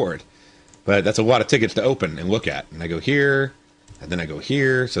and reward, but that's a lot of tickets to open and look at. And I go here, and then I go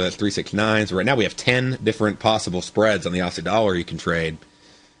here, so that's 369. So right now we have 10 different possible spreads on the Aussie dollar you can trade.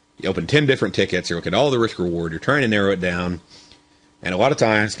 You open 10 different tickets, you look at all the risk reward, you're trying to narrow it down, and a lot of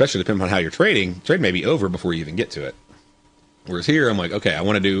times, especially depending on how you're trading, trade may be over before you even get to it. Whereas here, I'm like, okay, I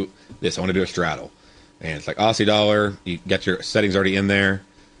want to do this. I want to do a straddle. And it's like Aussie dollar. You got your settings already in there.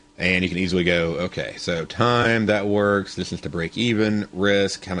 And you can easily go, okay, so time, that works. Distance to break even,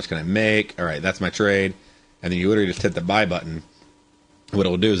 risk, how much can I make? All right, that's my trade. And then you literally just hit the buy button. What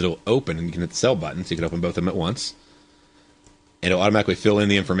it'll do is it'll open, and you can hit the sell button, so you can open both of them at once. And it'll automatically fill in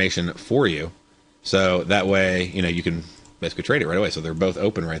the information for you. So that way, you can basically trade it right away. So they're both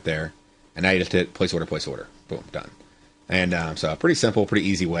open right there. And now you just hit place order. Boom, done. And so a pretty simple, pretty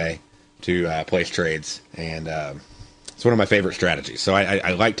easy way to place trades. And it's one of my favorite strategies. So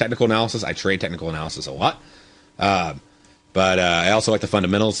I like technical analysis. I trade technical analysis a lot. But I also like the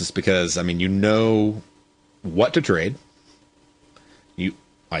fundamentals just because, you know what to trade. You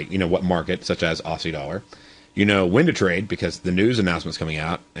know what market, such as Aussie dollar. You know when to trade because the news announcement's coming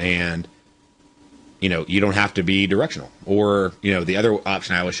out, and you don't have to be directional. Or the other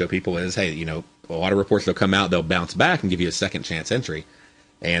option I always show people is, hey, a lot of reports will come out, they'll bounce back and give you a second chance entry,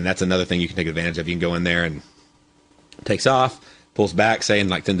 and that's another thing you can take advantage of. You can go in there and it takes off, pulls back, say in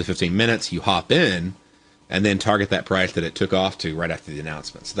like 10 to 15 minutes, you hop in, and then target that price that it took off to right after the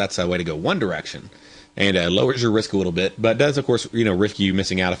announcement. So that's a way to go one direction. And lowers your risk a little bit, but does, of course, risk you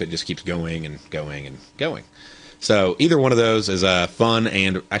missing out if it just keeps going and going and going. So either one of those is a fun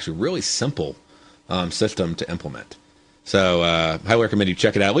and actually really simple system to implement. So I highly recommend you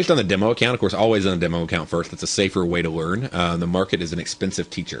check it out, at least on the demo account. Of course, always on the demo account first. That's a safer way to learn. The market is an expensive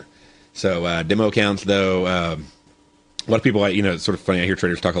teacher. So demo accounts, though, a lot of people, it's sort of funny. I hear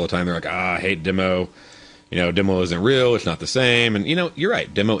traders talk all the time. They're like, I hate demo. Demo isn't real. It's not the same. And, you're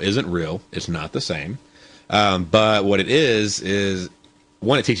right. Demo isn't real. It's not the same. But what it is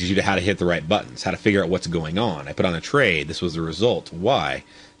one, it teaches you how to hit the right buttons, how to figure out what's going on. I put on a trade. This was the result. Why?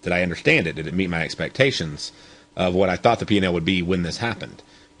 Did I understand it? Did it meet my expectations of what I thought the P&L would be when this happened?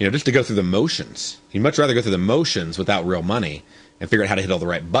 Just to go through the motions. You'd much rather go through the motions without real money and figure out how to hit all the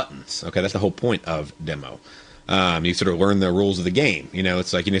right buttons. Okay, that's the whole point of demo. You sort of learn the rules of the game.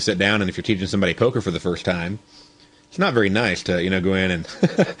 It's like, sit down, and if you're teaching somebody poker for the first time, it's not very nice to, go in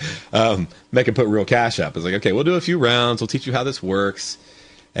and make them put real cash up. It's like, okay, we'll do a few rounds. We'll teach you how this works.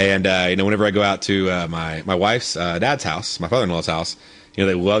 And, whenever I go out to my wife's dad's house, my father-in-law's house,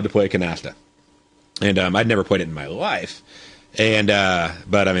 they love to play canasta. And I'd never played it in my life. And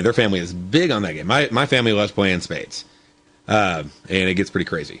but, their family is big on that game. My family loves playing spades. And it gets pretty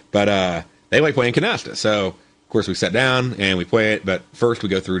crazy. But they like playing canasta. So, of course, we sat down and we play it. But first we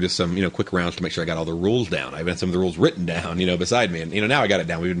go through just some, quick rounds to make sure I got all the rules down. I even had some of the rules written down, beside me. And, now I got it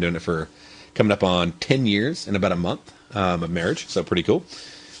down. We've been doing it for coming up on 10 years in about a month of marriage. So pretty cool.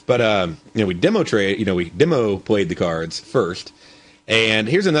 But, we demo played the cards first. And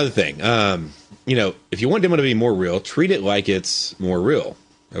here's another thing. If you want demo to be more real, treat it like it's more real.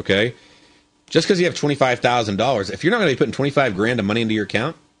 Okay? Just because you have $25,000, if you're not going to be putting 25 grand of money into your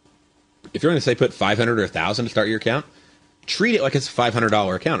account, if you're going to say put 500 or 1,000 to start your account, treat it like it's a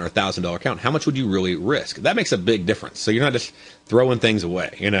 $500 account or a $1,000 account. How much would you really risk? That makes a big difference. So you're not just throwing things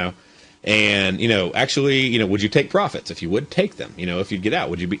away, And, actually, would you take profits? If you would, take them. If you'd get out,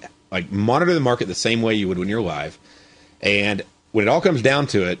 would you be monitor the market the same way you would when you're live? And when it all comes down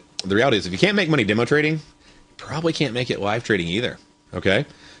to it, the reality is if you can't make money demo trading, you probably can't make it live trading either. Okay?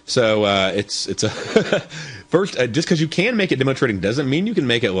 So it's a first, just because you can make it demo trading doesn't mean you can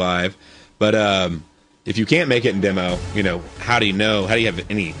make it live. But if you can't make it in demo, how do you know? How do you have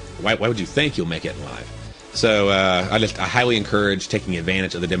any? Why would you think you'll make it live? So I highly encourage taking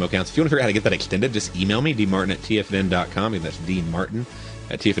advantage of the demo accounts. If you want to figure out how to get that extended, just email me, dmartin@tfnn.com. That's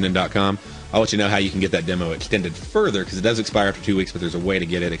dmartin@tfnn.com. I'll let you know how you can get that demo extended further, because it does expire after 2 weeks, but there's a way to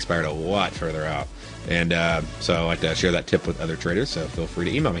get it expired a lot further out. And so I like to share that tip with other traders, so feel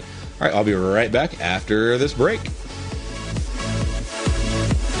free to email me. All right, I'll be right back after this break.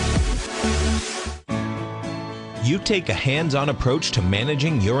 You take a hands-on approach to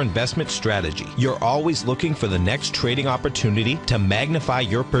managing your investment strategy. You're always looking for the next trading opportunity to magnify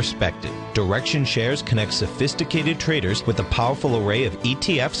your perspective. Direction Shares connects sophisticated traders with a powerful array of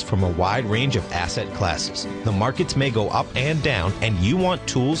ETFs from a wide range of asset classes. The markets may go up and down, and you want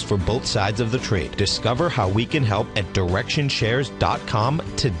tools for both sides of the trade. Discover how we can help at DirectionShares.com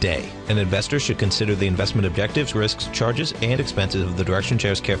today. An investor should consider the investment objectives, risks, charges, and expenses of the Direction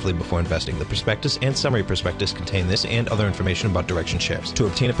Shares carefully before investing. The prospectus and summary prospectus contain this and other information about Direction Shares. To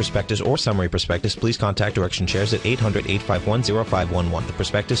obtain a prospectus or summary prospectus, please contact Direction Shares at 800-851-0511. The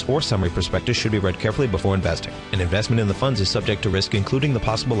prospectus or summary prospectus should be read carefully before investing. An investment in the funds is subject to risk, including the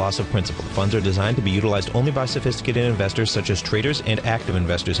possible loss of principal. The funds are designed to be utilized only by sophisticated investors such as traders and active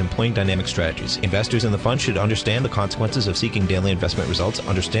investors employing dynamic strategies. Investors in the fund should understand the consequences of seeking daily investment results,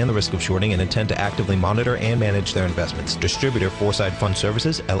 understand the risk of of shorting and intend to actively monitor and manage their investments. Distributor Foreside Fund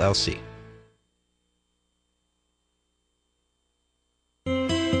Services, LLC.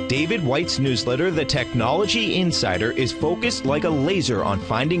 David White's newsletter, The Technology Insider, is focused like a laser on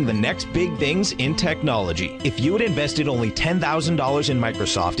finding the next big things in technology. If you had invested only $10,000 in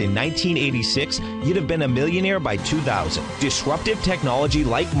Microsoft in 1986, you'd have been a millionaire by 2000. Disruptive technology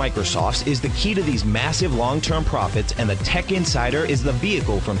like Microsoft's is the key to these massive long-term profits, and the Tech Insider is the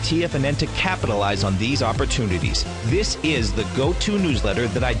vehicle from TFNN to capitalize on these opportunities. This is the go-to newsletter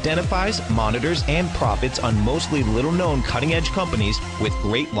that identifies, monitors, and profits on mostly little-known cutting-edge companies with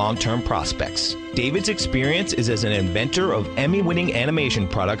great long-term prospects. David's experience is as an inventor of Emmy-winning animation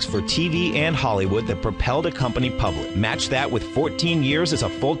products for TV and Hollywood that propelled a company public. Match that with 14 years as a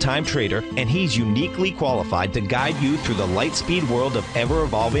full-time trader, and he's uniquely qualified to guide you through the light-speed world of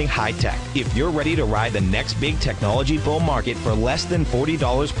ever-evolving high-tech. If you're ready to ride the next big technology bull market for less than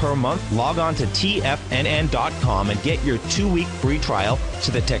 $40 per month, log on to TFNN.com and get your 2-week free trial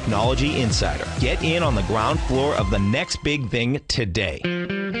to the Technology Insider. Get in on the ground floor of the next big thing today.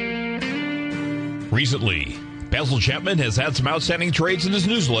 Recently, Basil Chapman has had some outstanding trades in his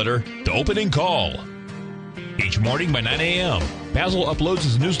newsletter, The Opening Call. Each morning by 9 a.m., Basil uploads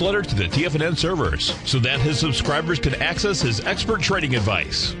his newsletter to the TFNN servers so that his subscribers can access his expert trading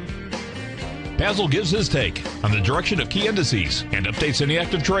advice. Basil gives his take on the direction of key indices and updates any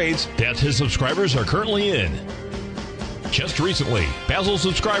active trades that his subscribers are currently in. Just recently, Basil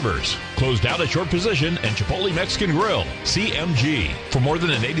subscribers closed out a short position in Chipotle Mexican Grill, CMG, for more than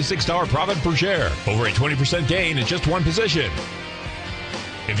an $86 profit per share, over a 20% gain in just one position.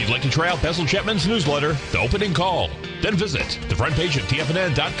 If you'd like to try out Basil Chapman's newsletter, The Opening Call, then visit the front page of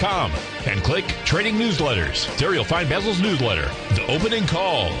TFNN.com and click Trading Newsletters. There you'll find Basil's newsletter, The Opening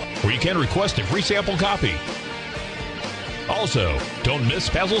Call, where you can request a free sample copy. Also, don't miss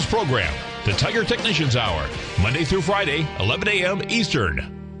Basil's program, The Tiger Technicians Hour, Monday through Friday, 11 a.m.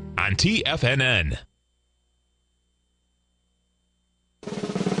 Eastern, on TFNN.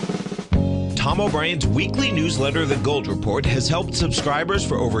 Tom O'Brien's weekly newsletter, The Gold Report, has helped subscribers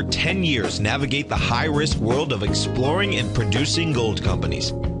for over 10 years navigate the high-risk world of exploring and producing gold companies.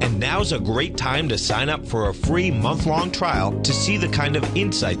 And now's a great time to sign up for a free month-long trial to see the kind of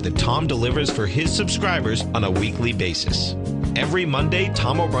insight that Tom delivers for his subscribers on a weekly basis. Every Monday,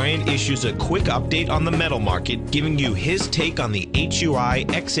 Tom O'Brien issues a quick update on the metal market, giving you his take on the HUI,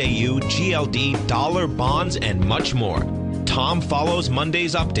 XAU, GLD, dollar, bonds, and much more. Tom follows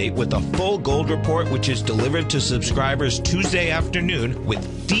Monday's update with a full gold report, which is delivered to subscribers Tuesday afternoon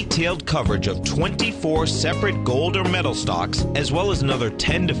with detailed coverage of 24 separate gold or metal stocks, as well as another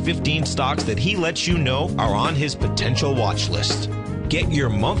 10 to 15 stocks that he lets you know are on his potential watch list. Get your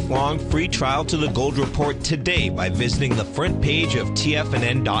month-long free trial to the Gold Report today by visiting the front page of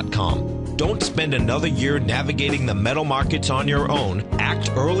TFNN.com. Don't spend another year navigating the metal markets on your own.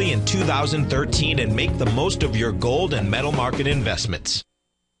 Act early in 2013 and make the most of your gold and metal market investments.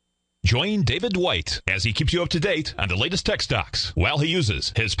 Join David White as he keeps you up to date on the latest tech stocks while he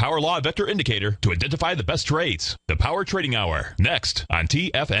uses his Power Law Vector Indicator to identify the best trades. The Power Trading Hour, next on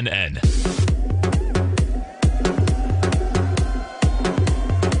TFNN.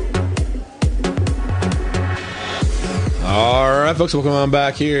 All right, folks, welcome on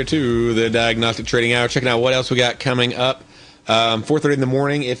back here to the Diagnostic Trading Hour. Checking out what else we got coming up. 4:30 in the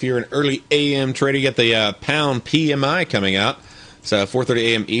morning. If you're an early AM trader, you get the pound PMI coming out. So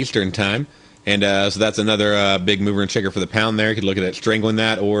 4:30 a.m. Eastern time. And so that's another big mover and shaker for the pound there. You could look at it strangling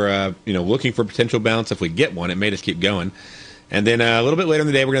that or, looking for potential bounce if we get one. It may just keep going. And then a little bit later in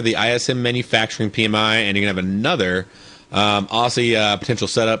the day, we're going to have the ISM Manufacturing PMI, and you're going to have another Aussie potential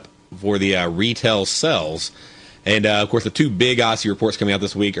setup for the retail sales. And, of course, the two big Aussie reports coming out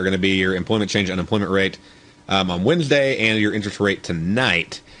this week are going to be your employment change unemployment rate on Wednesday and your interest rate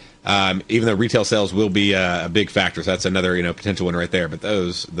tonight, even though retail sales will be a big factor. So that's another potential one right there. But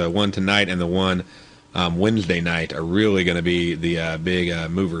the one tonight and the one Wednesday night are really going to be the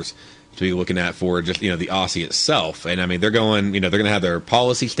big movers to be looking at for just, the Aussie itself. And, I mean, they're going, they're going to have their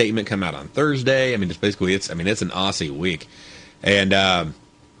policy statement come out on Thursday. I mean, just basically it's an Aussie week. And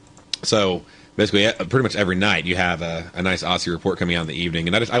so basically, pretty much every night you have a nice Aussie report coming out in the evening.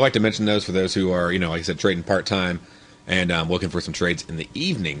 And I like to mention those for those who are, like I said, trading part-time and looking for some trades in the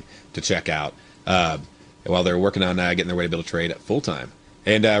evening to check out while they're working on getting their way to be able to trade full-time.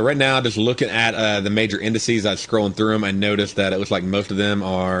 And right now, just looking at the major indices, I was scrolling through them. I noticed that it looks like most of them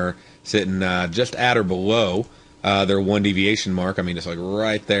are sitting just at or below their one deviation mark. I mean, it's like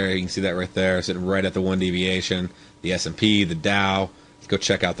right there. You can see that right there, sitting right at the one deviation. The S&P, the Dow. Let's go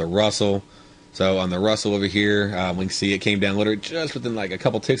check out the Russell. So on the Russell over here, we can see it came down literally just within like a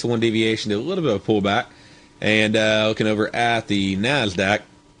couple ticks of one deviation, did a little bit of a pullback. And looking over at the NASDAQ,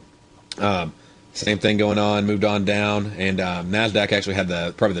 same thing going on, moved on down. And NASDAQ actually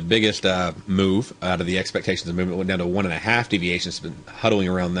had probably the biggest move out of the expectations of movement. It went down to 1.5 deviations. It's been huddling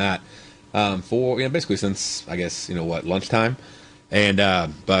around that for basically since, I guess, lunchtime. And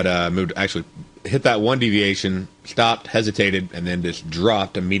but moved, actually hit that 1 deviation, stopped, hesitated, and then just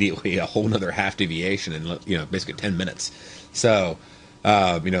dropped immediately a whole nother half deviation in basically 10 minutes. So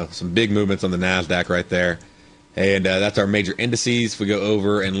some big movements on the NASDAQ right there. And that's our major indices. If we go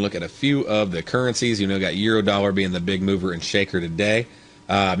over and look at a few of the currencies, got euro dollar being the big mover and shaker today.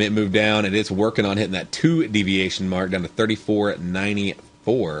 It moved down, and it's working on hitting that 2 deviation mark down to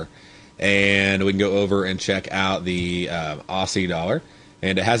 34.94. And we can go over and check out the Aussie dollar.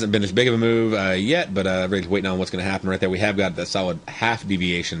 And it hasn't been as big of a move yet, but everybody's waiting on what's going to happen right there. We have got that solid half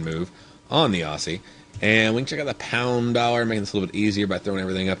deviation move on the Aussie. And we can check out the pound dollar, making this a little bit easier by throwing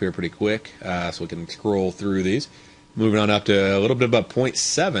everything up here pretty quick so we can scroll through these. Moving on up to a little bit above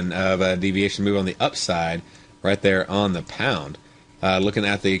 0.7 of a deviation move on the upside right there on the pound. Looking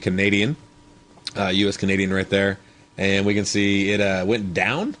at the Canadian, U.S. Canadian right there, and we can see it went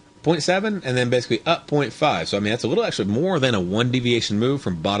down 0.7 and then basically up 0.5. So, that's a little actually more than a 1 deviation move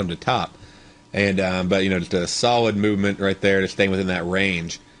from bottom to top. And but, just a solid movement right there to staying within that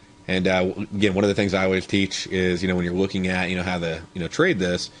range. And again, one of the things I always teach is, when you're looking at, how to, trade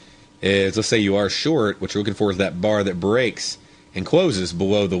this is, let's say you are short, what you're looking for is that bar that breaks and closes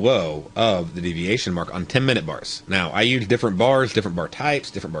below the low of the deviation mark on 10-minute bars. Now, I use different bars, different bar types,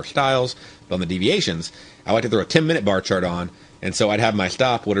 different bar styles, but on the deviations, I like to throw a 10-minute bar chart on, and so I'd have my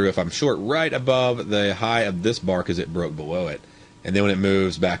stop, whatever, if I'm short, right above the high of this bar because it broke below it. And then when it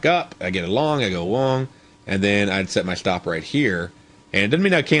moves back up, I get it long, I go long, and then I'd set my stop right here. And it doesn't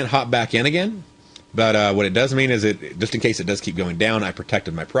mean I can't hop back in again, but what it does mean is just in case it does keep going down, I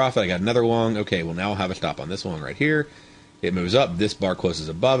protected my profit. I got another long. Okay, well, now I'll have a stop on this long right here. It moves up. This bar closes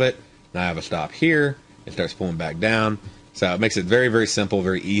above it. Now I have a stop here. It starts pulling back down. So it makes it very, very simple,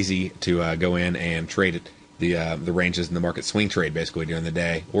 very easy to go in and trade it, the ranges in the market, swing trade basically during the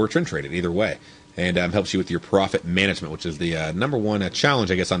day, or trend trade it, either way. And helps you with your profit management, which is the number one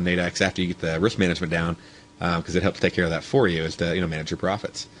challenge, I guess, on Nadex after you get the risk management down. Because it helps take care of that for you, is to manage your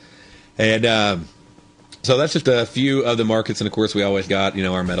profits. And so that's just a few of the markets, and of course we always got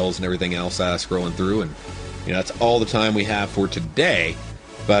our metals and everything else scrolling through, and that's all the time we have for today.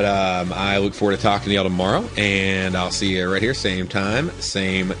 But I look forward to talking to y'all tomorrow, and I'll see you right here, same time,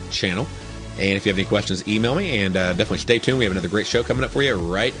 same channel. And if you have any questions, email me, and definitely stay tuned. We have another great show coming up for you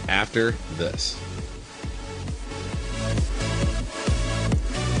right after this.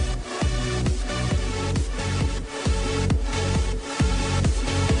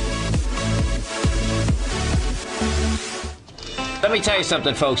 Let me tell you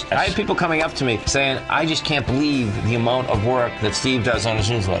something, folks. I have people coming up to me saying, I just can't believe the amount of work that Steve does on his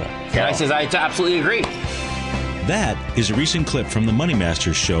newsletter. And I says, I absolutely agree. That is a recent clip from the Money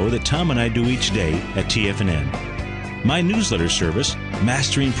Masters show that Tom and I do each day at TFNN. My newsletter service,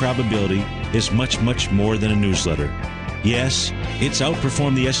 Mastering Probability, is much, much more than a newsletter. Yes, it's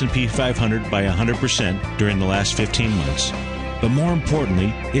outperformed the S&P 500 by 100% during the last 15 months. But more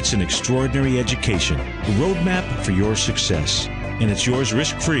importantly, it's an extraordinary education, a roadmap for your success. And it's yours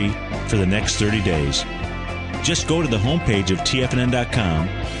risk-free for the next 30 days. Just go to the homepage of TFNN.com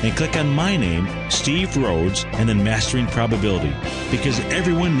and click on my name, Steve Rhodes, and then Mastering Probability, because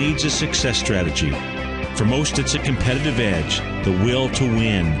everyone needs a success strategy. For most, it's a competitive edge, the will to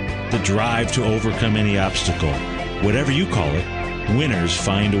win, the drive to overcome any obstacle. Whatever you call it, winners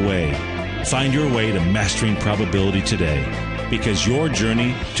find a way. Find your way to Mastering Probability today, because your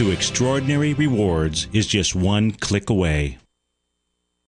journey to extraordinary rewards is just one click away.